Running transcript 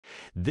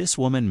This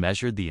woman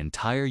measured the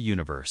entire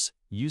universe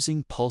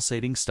using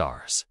pulsating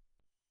stars.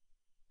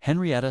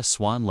 Henrietta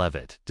Swan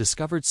Leavitt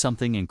discovered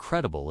something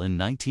incredible in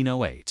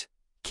 1908,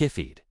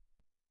 Cepheid.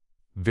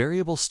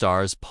 Variable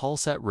stars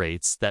pulse at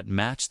rates that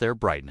match their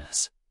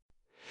brightness.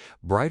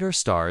 Brighter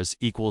stars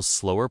equals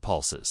slower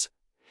pulses.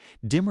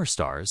 Dimmer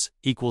stars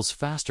equals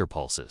faster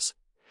pulses.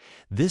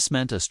 This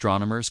meant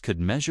astronomers could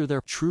measure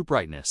their true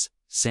brightness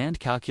and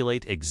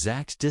calculate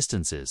exact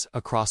distances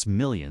across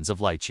millions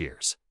of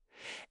light-years.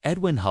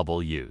 Edwin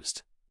Hubble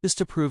used this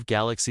to prove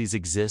galaxies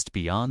exist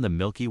beyond the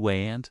Milky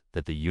Way and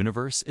that the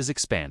universe is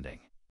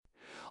expanding.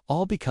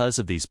 All because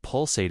of these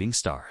pulsating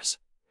stars.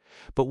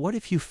 But what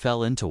if you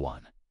fell into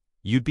one?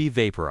 You'd be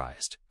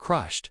vaporized,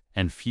 crushed,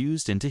 and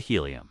fused into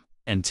helium.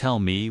 And tell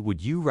me,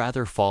 would you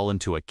rather fall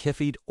into a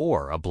Cepheid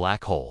or a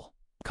black hole?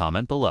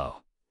 Comment below.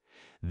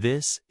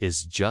 This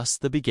is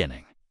just the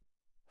beginning.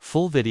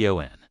 Full video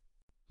in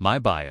my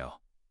bio.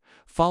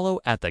 Follow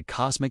at the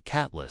Cosmic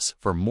Catalyst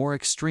for more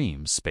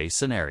extreme space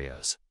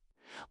scenarios.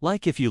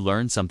 Like if you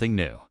learned something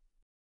new.